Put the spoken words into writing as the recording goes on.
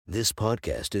This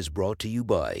podcast is brought to you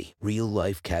by Real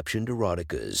Life Captioned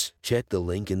Eroticas. Check the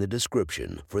link in the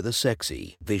description for the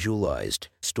sexy, visualized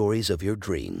stories of your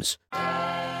dreams.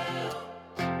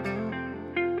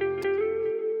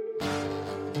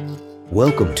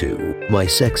 Welcome to My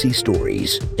Sexy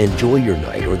Stories. Enjoy your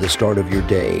night or the start of your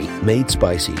day, made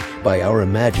spicy by our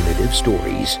imaginative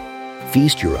stories.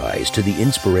 Feast your eyes to the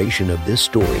inspiration of this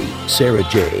story, Sarah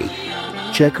J.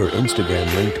 Check her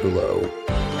Instagram linked below.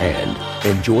 And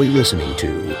enjoy listening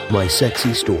to My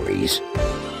Sexy Stories.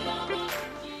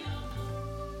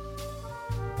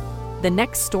 The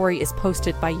next story is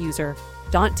posted by user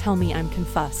Don't Tell Me I'm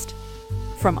Confussed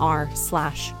from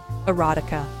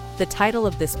r/erotica. The title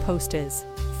of this post is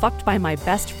Fucked by My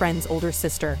Best Friend's Older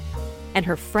Sister and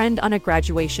Her Friend on a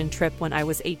Graduation Trip When I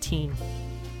Was 18.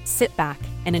 Sit back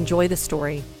and enjoy the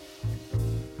story.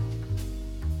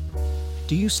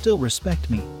 "Do you still respect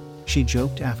me?" she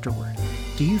joked afterward.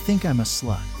 "Do you think I'm a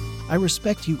slut? I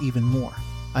respect you even more,"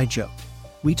 I joked.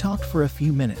 We talked for a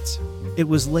few minutes. It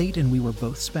was late and we were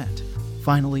both spent.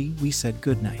 Finally, we said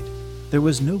goodnight. There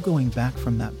was no going back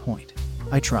from that point.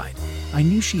 I tried. I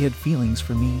knew she had feelings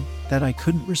for me that I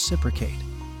couldn't reciprocate.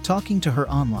 Talking to her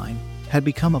online had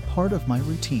become a part of my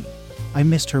routine. I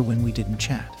missed her when we didn't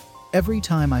chat. Every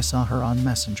time I saw her on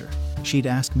Messenger, she'd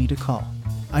ask me to call.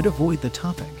 I'd avoid the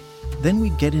topic. Then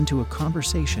we'd get into a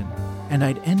conversation, and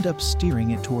I'd end up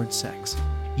steering it towards sex.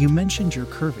 "You mentioned you're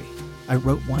curvy," I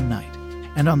wrote one night.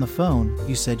 "And on the phone,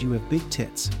 you said you have big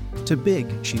tits." "Too big,"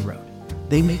 she wrote.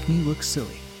 "They make me look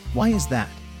silly." "Why is that?"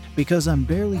 "Because I'm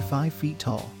barely 5 feet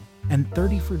tall, and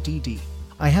 30 for DD.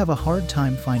 I have a hard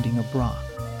time finding a bra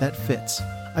that fits.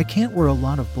 I can't wear a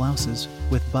lot of blouses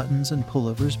with buttons, and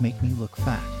pullovers make me look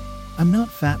fat." "I'm not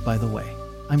fat, by the way.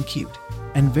 I'm cute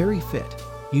and very fit.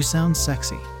 You sound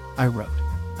sexy," I wrote.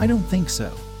 "I don't think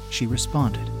so," she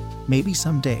responded. "Maybe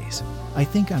some days. I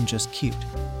think I'm just cute.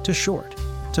 Too short.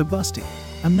 Too busty.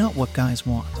 I'm not what guys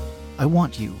want." "I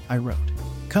want you," I wrote.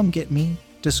 "Come get me.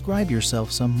 Describe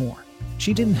yourself some more."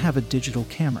 She didn't have a digital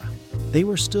camera. They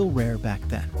were still rare back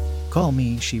then. "Call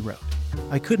me," she wrote.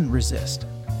 I couldn't resist.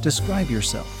 "Describe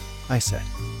yourself," I said.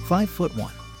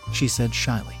 5'1", she said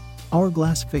shyly.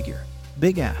 Hourglass figure.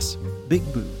 Big ass.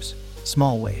 Big boobs.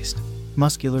 Small waist.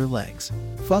 Muscular legs.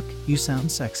 "Fuck, you sound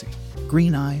sexy."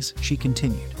 Green eyes, she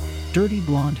continued. Dirty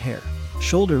blonde hair.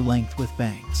 Shoulder length with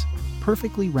bangs.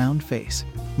 Perfectly round face.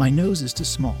 "My nose is too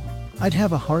small. I'd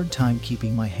have a hard time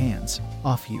keeping my hands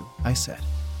off you," I said.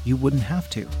 "You wouldn't have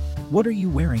to." "What are you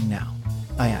wearing now?"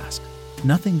 I asked.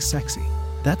 "Nothing sexy."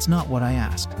 "That's not what I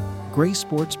asked." Gray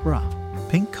sports bra.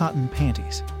 Pink cotton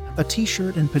panties. A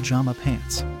t-shirt and pajama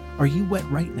pants. "Are you wet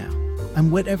right now?"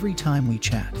 "I'm wet every time we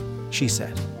chat," she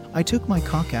said. I took my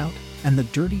cock out, and the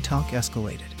dirty talk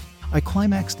escalated. I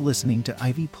climaxed listening to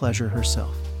Ivy pleasure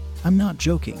herself. "I'm not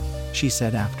joking," she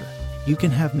said after. "You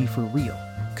can have me for real.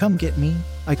 Come get me."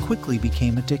 I quickly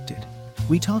became addicted.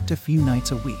 We talked a few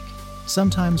nights a week,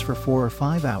 sometimes for 4 or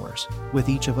 5 hours, with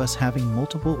each of us having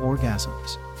multiple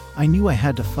orgasms. I knew I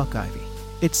had to fuck Ivy.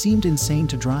 It seemed insane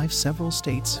to drive several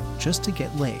states just to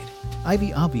get laid.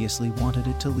 Ivy obviously wanted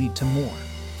it to lead to more,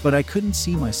 but I couldn't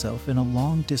see myself in a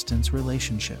long-distance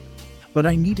relationship. But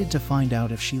I needed to find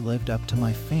out if she lived up to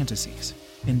my fantasies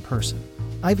in person.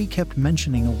 Ivy kept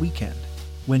mentioning a weekend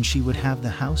when she would have the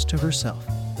house to herself.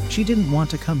 She didn't want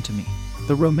to come to me.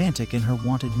 The romantic in her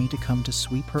wanted me to come to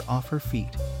sweep her off her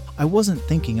feet. I wasn't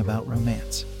thinking about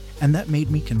romance, and that made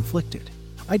me conflicted.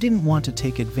 I didn't want to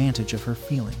take advantage of her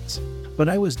feelings, but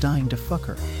I was dying to fuck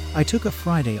her. I took a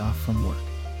Friday off from work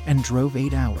and drove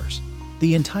 8 hours.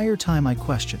 The entire time I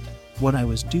questioned what I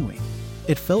was doing.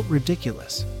 It felt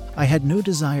ridiculous. I had no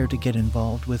desire to get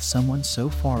involved with someone so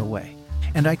far away,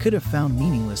 and I could have found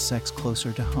meaningless sex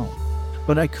closer to home.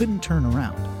 But I couldn't turn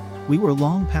around. We were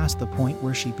long past the point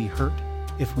where she'd be hurt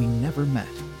if we never met.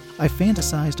 I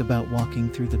fantasized about walking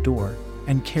through the door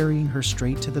and carrying her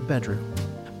straight to the bedroom.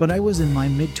 But I was in my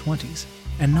mid-20s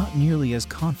and not nearly as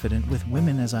confident with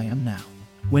women as I am now.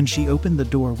 When she opened the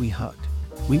door, we hugged.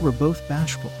 We were both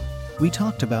bashful. We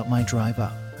talked about my drive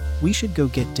up. "We should go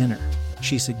get dinner,"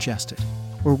 she suggested.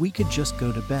 "Or we could just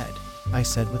go to bed," I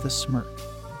said with a smirk.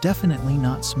 "Definitely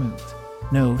not smooth."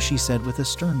 "No," she said with a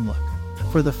stern look.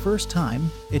 For the first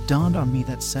time, it dawned on me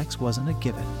that sex wasn't a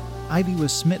given. Ivy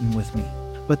was smitten with me,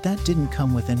 but that didn't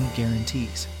come with any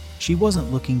guarantees. She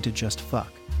wasn't looking to just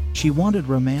fuck. She wanted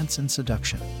romance and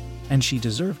seduction, and she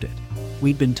deserved it.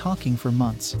 We'd been talking for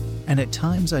months, and at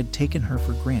times I'd taken her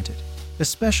for granted,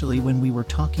 especially when we were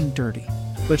talking dirty.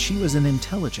 But she was an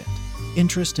intelligent,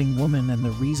 interesting woman, and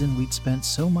the reason we'd spent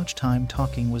so much time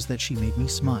talking was that she made me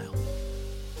smile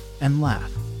and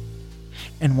laugh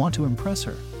and want to impress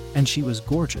her. and she was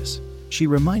gorgeous. She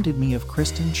reminded me of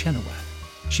Kristen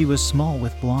Chenoweth. She was small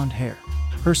with blonde hair.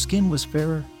 Her skin was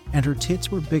fairer, and her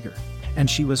tits were bigger, and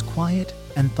she was quiet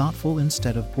and thoughtful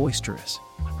instead of boisterous.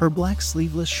 Her black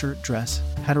sleeveless shirt dress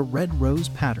had a red rose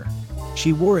pattern.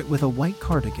 She wore it with a white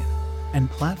cardigan and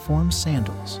platform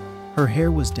sandals. Her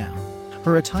hair was down.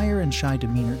 Her attire and shy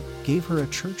demeanor gave her a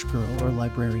church girl or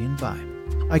librarian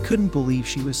vibe. I couldn't believe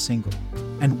she was single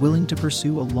and willing to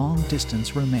pursue a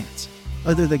long-distance romance.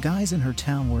 Either the guys in her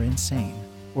town were insane,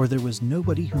 or there was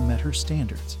nobody who met her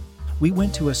standards. We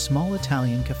went to a small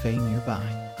Italian cafe nearby.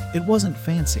 It wasn't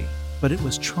fancy, but it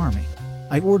was charming.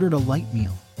 I ordered a light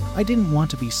meal. I didn't want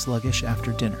to be sluggish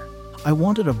after dinner. I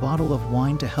wanted a bottle of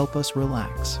wine to help us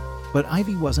relax. But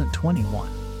Ivy wasn't 21,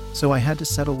 so I had to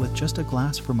settle with just a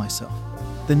glass for myself.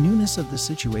 The newness of the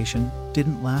situation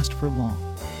didn't last for long.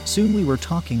 Soon we were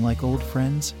talking like old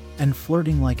friends and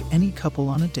flirting like any couple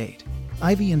on a date.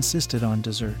 Ivy insisted on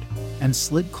dessert and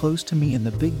slid close to me in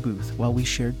the big booth while we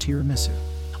shared tiramisu.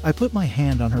 I put my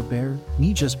hand on her bare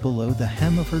knee just below the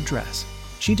hem of her dress.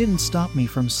 She didn't stop me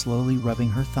from slowly rubbing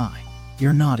her thigh.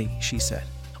 "You're naughty," she said.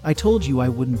 "I told you I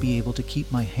wouldn't be able to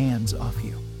keep my hands off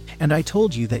you. And I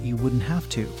told you that you wouldn't have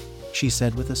to," she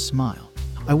said with a smile.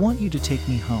 "I want you to take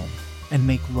me home and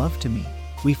make love to me."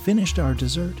 We finished our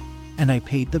dessert, and I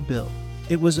paid the bill.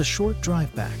 It was a short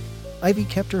drive back. Ivy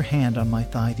kept her hand on my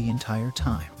thigh the entire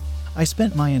time. "I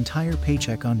spent my entire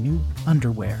paycheck on new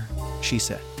underwear," she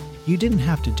said. "You didn't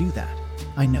have to do that."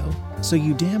 "I know, so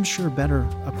you damn sure better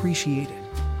appreciate it."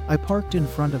 I parked in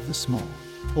front of the small,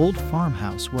 old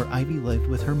farmhouse where Ivy lived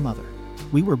with her mother.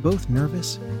 We were both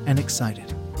nervous and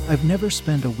excited. "I've never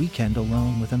spent a weekend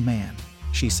alone with a man,"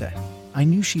 she said. I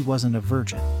knew she wasn't a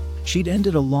virgin. She'd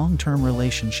ended a long-term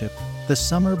relationship the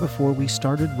summer before we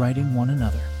started writing one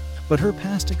another. But her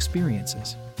past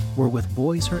experiences were with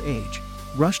boys her age,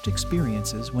 rushed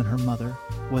experiences when her mother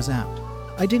was out.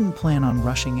 I didn't plan on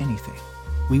rushing anything.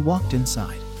 We walked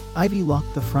inside. Ivy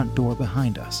locked the front door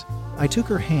behind us. I took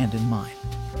her hand in mine.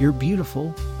 "You're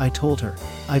beautiful," I told her.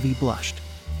 Ivy blushed.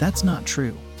 "That's not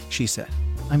true," she said.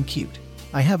 "I'm cute.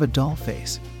 I have a doll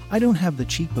face. I don't have the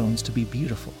cheekbones to be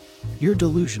beautiful." "You're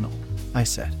delusional," I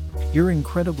said. "You're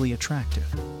incredibly attractive.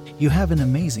 You have an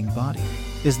amazing body.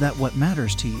 Is that what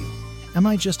matters to you? Am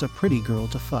I just a pretty girl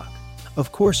to fuck?"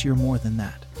 "Of course you're more than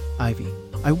that, Ivy.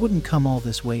 I wouldn't come all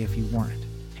this way if you weren't.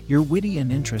 You're witty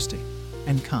and interesting,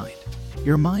 and kind.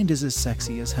 Your mind is as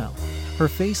sexy as hell." Her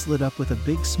face lit up with a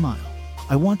big smile.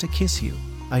 "I want to kiss you,"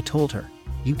 I told her.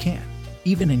 "You can."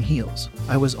 Even in heels,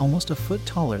 I was almost a foot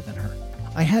taller than her.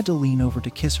 I had to lean over to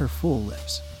kiss her full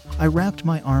lips. I wrapped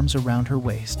my arms around her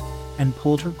waist and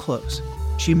pulled her close.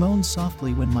 She moaned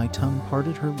softly when my tongue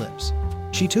parted her lips.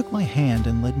 She took my hand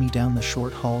and led me down the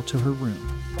short hall to her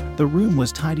room. The room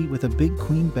was tidy with a big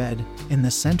queen bed in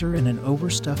the center and an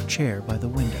overstuffed chair by the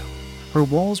window. Her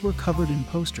walls were covered in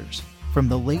posters from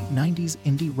the late 90s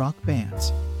indie rock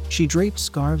bands. She draped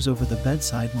scarves over the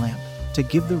bedside lamp to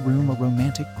give the room a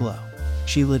romantic glow.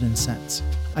 She lit incense.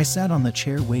 I sat on the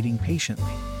chair waiting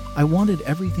patiently. I wanted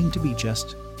everything to be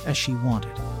just as she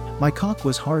wanted. My cock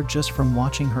was hard just from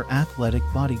watching her athletic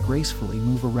body gracefully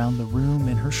move around the room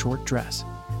in her short dress.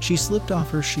 She slipped off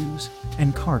her shoes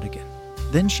and cardigan.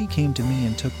 Then she came to me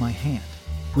and took my hand.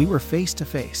 We were face to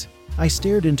face. I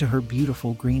stared into her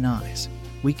beautiful green eyes.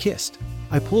 We kissed.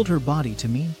 I pulled her body to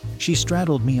me. She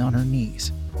straddled me on her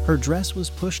knees. Her dress was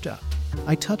pushed up.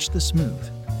 I touched the smooth,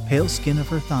 pale skin of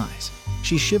her thighs.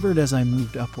 She shivered as I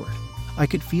moved upward. I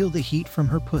could feel the heat from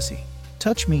her pussy.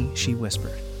 "Touch me," she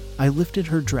whispered. I lifted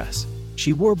her dress.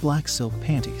 She wore black silk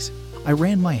panties. I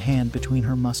ran my hand between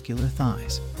her muscular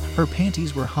thighs. Her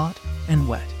panties were hot and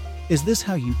wet. "Is this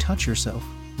how you touch yourself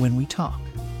when we talk?"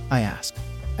 I asked.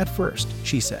 "At first,"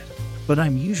 she said, "but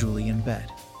I'm usually in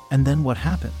bed." "And then what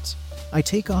happens?" I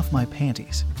take off my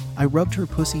panties. I rubbed her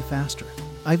pussy faster.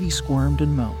 Ivy squirmed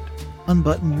and moaned.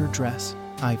 "Unbutton your dress,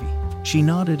 Ivy." She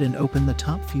nodded and opened the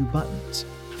top few buttons.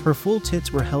 Her full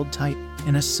tits were held tight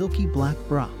in a silky black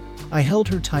bra. I held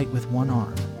her tight with one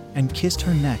arm and kissed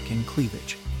her neck and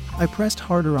cleavage. I pressed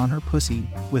harder on her pussy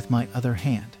with my other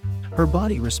hand. Her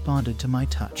body responded to my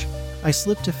touch. I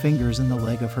slipped a fingers in the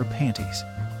leg of her panties.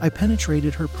 I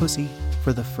penetrated her pussy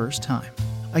for the first time.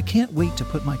 "I can't wait to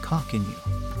put my cock in you,"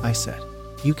 I said.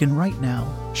 "You can right now,"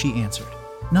 she answered.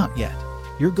 "Not yet.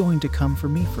 You're going to come for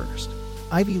me first."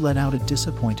 Ivy let out a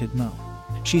disappointed moan.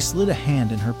 She slid a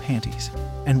hand in her panties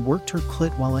and worked her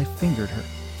clit while I fingered her.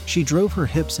 She drove her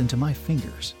hips into my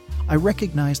fingers. I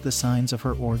recognized the signs of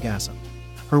her orgasm.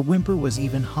 Her whimper was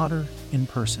even hotter in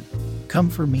person. "Come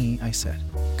for me," I said.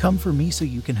 "Come for me so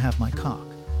you can have my cock."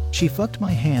 She fucked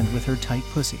my hand with her tight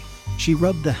pussy. She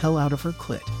rubbed the hell out of her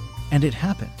clit. And it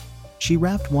happened. She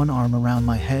wrapped one arm around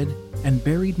my head and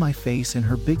buried my face in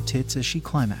her big tits as she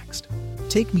climaxed.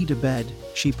 "Take me to bed,"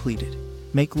 she pleaded.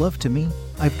 "Make love to me.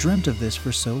 I've dreamt of this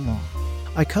for so long."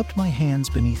 I cupped my hands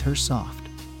beneath her soft,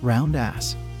 round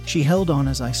ass. She held on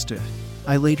as I stood.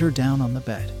 I laid her down on the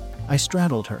bed. I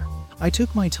straddled her. I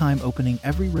took my time opening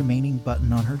every remaining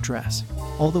button on her dress,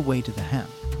 all the way to the hem.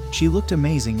 She looked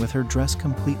amazing with her dress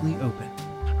completely open.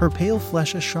 Her pale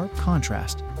flesh a sharp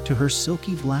contrast to her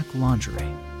silky black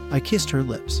lingerie. I kissed her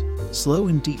lips, slow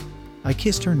and deep. I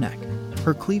kissed her neck,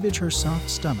 her cleavage, her soft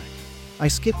stomach. I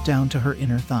skipped down to her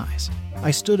inner thighs. I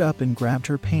stood up and grabbed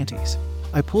her panties.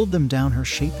 I pulled them down her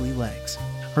shapely legs.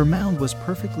 Her mound was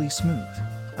perfectly smooth.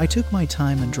 I took my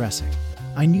time undressing.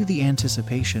 I knew the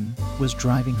anticipation was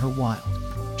driving her wild.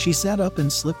 She sat up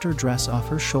and slipped her dress off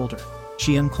her shoulder.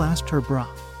 She unclasped her bra.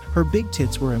 Her big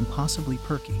tits were impossibly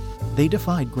perky. They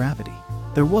defied gravity.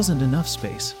 There wasn't enough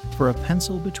space for a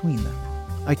pencil between them.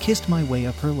 I kissed my way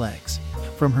up her legs,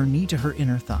 from her knee to her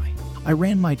inner thigh. I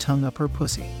ran my tongue up her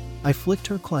pussy. I flicked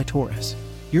her clitoris.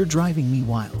 "You're driving me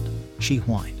wild," she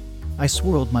whined. I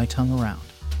swirled my tongue around.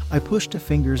 I pushed her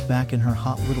fingers back in her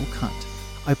hot little cunt.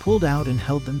 I pulled out and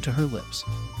held them to her lips.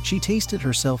 She tasted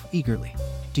herself eagerly.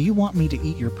 "Do you want me to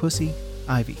eat your pussy,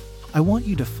 Ivy? I want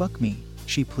you to fuck me,"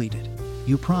 she pleaded.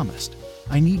 "You promised.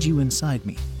 I need you inside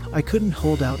me." I couldn't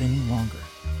hold out any longer.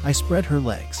 I spread her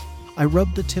legs. I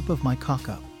rubbed the tip of my cock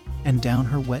up and down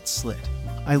her wet slit.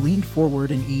 I leaned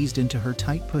forward and eased into her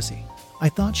tight pussy. I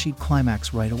thought she'd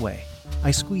climax right away. I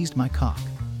squeezed my cock.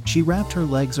 She wrapped her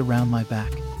legs around my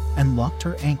back and locked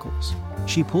her ankles.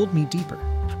 She pulled me deeper.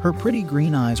 Her pretty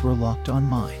green eyes were locked on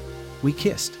mine. We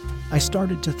kissed. I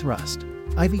started to thrust.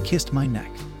 Ivy kissed my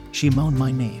neck. She moaned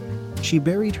my name. She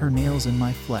buried her nails in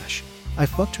my flesh. I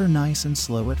fucked her nice and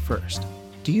slow at first.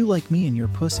 "Do you like me in your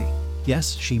pussy?"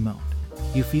 "Yes," she moaned.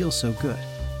 "You feel so good.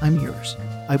 I'm yours.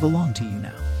 I belong to you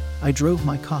now." I drove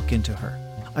my cock into her.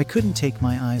 I couldn't take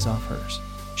my eyes off hers.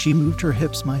 She moved her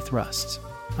hips, my thrusts.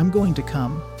 "I'm going to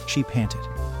come," she panted.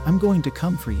 "I'm going to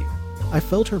come for you." I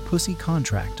felt her pussy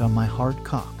contract on my hard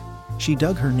cock. She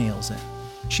dug her nails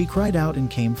in. She cried out and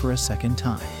came for a second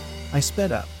time. I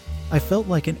sped up. I felt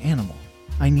like an animal.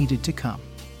 I needed to come.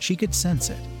 She could sense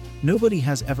it. "Nobody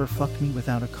has ever fucked me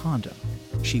without a condom,"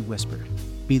 she whispered.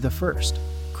 "Be the first.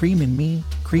 Cream in me,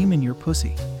 cream in your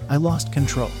pussy." I lost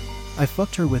control. I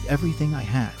fucked her with everything I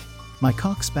had. My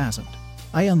cock spasmed.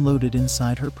 I unloaded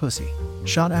inside her pussy,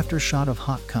 shot after shot of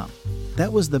hot cum.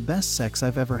 "That was the best sex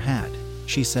I've ever had,"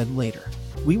 she said later.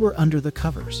 We were under the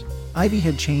covers. Ivy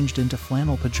had changed into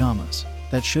flannel pajamas.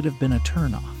 That should have been a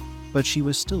turn-off, but she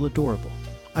was still adorable.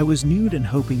 I was nude and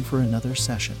hoping for another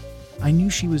session. I knew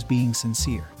she was being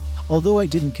sincere, although I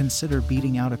didn't consider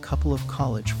beating out a couple of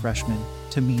college freshmen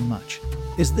to mean much.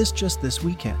 "Is this just this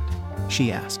weekend?"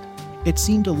 she asked. It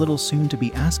seemed a little soon to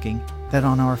be asking that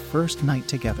on our first night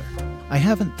together. "I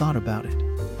haven't thought about it,"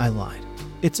 I lied.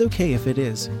 "It's okay if it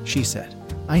is," she said.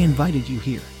 "I invited you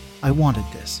here. I wanted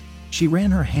this." She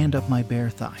ran her hand up my bare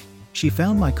thigh. She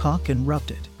found my cock and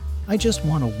rubbed it. "I just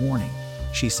want a warning,"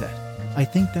 she said. "I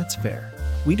think that's fair.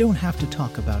 We don't have to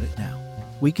talk about it now.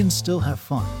 We can still have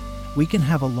fun. We can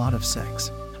have a lot of sex,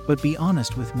 but be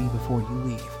honest with me before you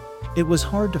leave." It was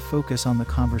hard to focus on the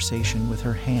conversation with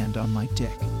her hand on my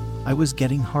dick. I was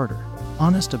getting harder.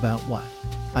 "Honest about what?"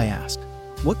 I asked.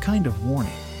 "What kind of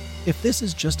warning?" "If this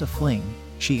is just a fling,"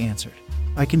 she answered,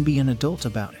 "I can be an adult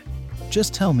about it.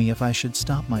 Just tell me if I should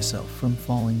stop myself from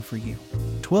falling for you."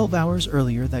 12 hours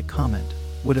earlier, that comment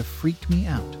would have freaked me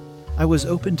out. I was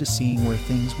open to seeing where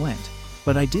things went,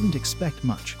 but I didn't expect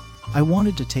much. I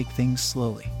wanted to take things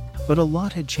slowly, but a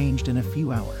lot had changed in a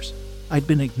few hours. I'd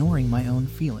been ignoring my own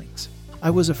feelings. I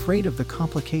was afraid of the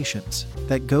complications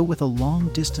that go with a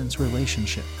long-distance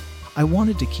relationship. I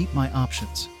wanted to keep my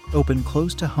options open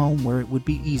close to home where it would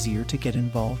be easier to get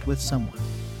involved with someone.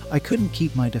 I couldn't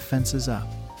keep my defenses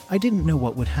up. I didn't know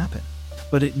what would happen,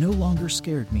 but it no longer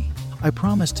scared me. "I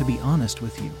promise to be honest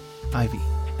with you, Ivy,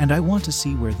 and I want to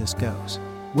see where this goes,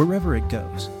 wherever it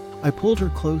goes." I pulled her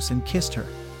close and kissed her,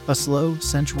 a slow,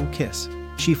 sensual kiss.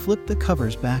 She flipped the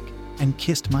covers back and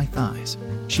kissed my thighs.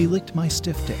 She licked my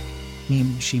stiff dick.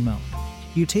 She moaned.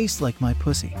 "You taste like my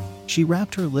pussy." She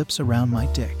wrapped her lips around my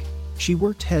dick. She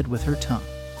worked head with her tongue.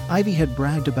 Ivy had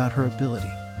bragged about her ability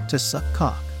to suck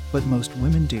cock, but most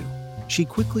women do. She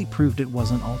quickly proved it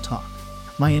wasn't all talk.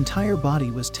 My entire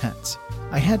body was tense.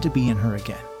 I had to be in her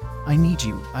again. "I need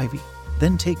you, Ivy."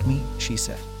 "Then take me," she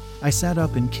said. I sat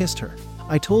up and kissed her.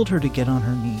 I told her to get on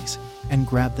her knees and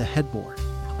grab the headboard.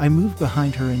 I moved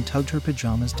behind her and tugged her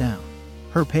pajamas down.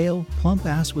 Her pale, plump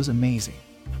ass was amazing.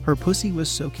 Her pussy was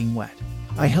soaking wet.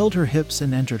 I held her hips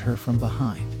and entered her from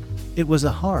behind. It was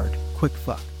a hard, quick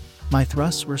fuck. My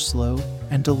thrusts were slow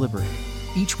and deliberate.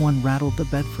 Each one rattled the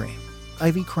bed frame.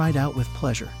 Ivy cried out with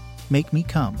pleasure. "Make me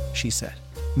come," she said.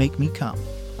 "Make me come."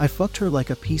 I fucked her like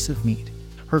a piece of meat.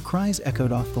 Her cries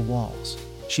echoed off the walls.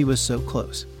 She was so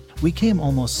close. We came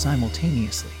almost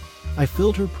simultaneously. I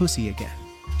filled her pussy again.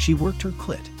 She worked her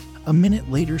clit. A minute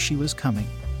later she was coming,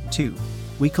 too.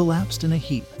 We collapsed in a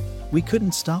heap. We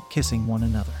couldn't stop kissing one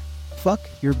another. "Fuck,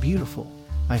 you're beautiful,"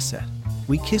 I said.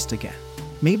 We kissed again.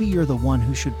 "Maybe you're the one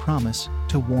who should promise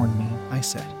to warn me," I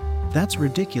said. "That's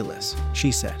ridiculous,"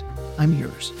 she said. "I'm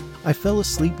yours." I fell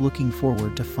asleep looking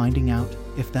forward to finding out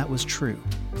if that was true.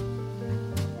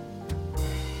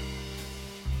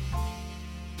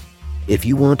 If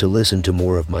you want to listen to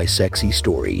more of my sexy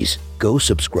stories, go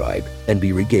subscribe and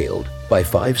be regaled by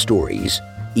 5 stories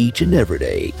each and every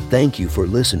day. Thank you for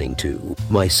listening to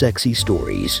My Sexy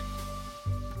Stories.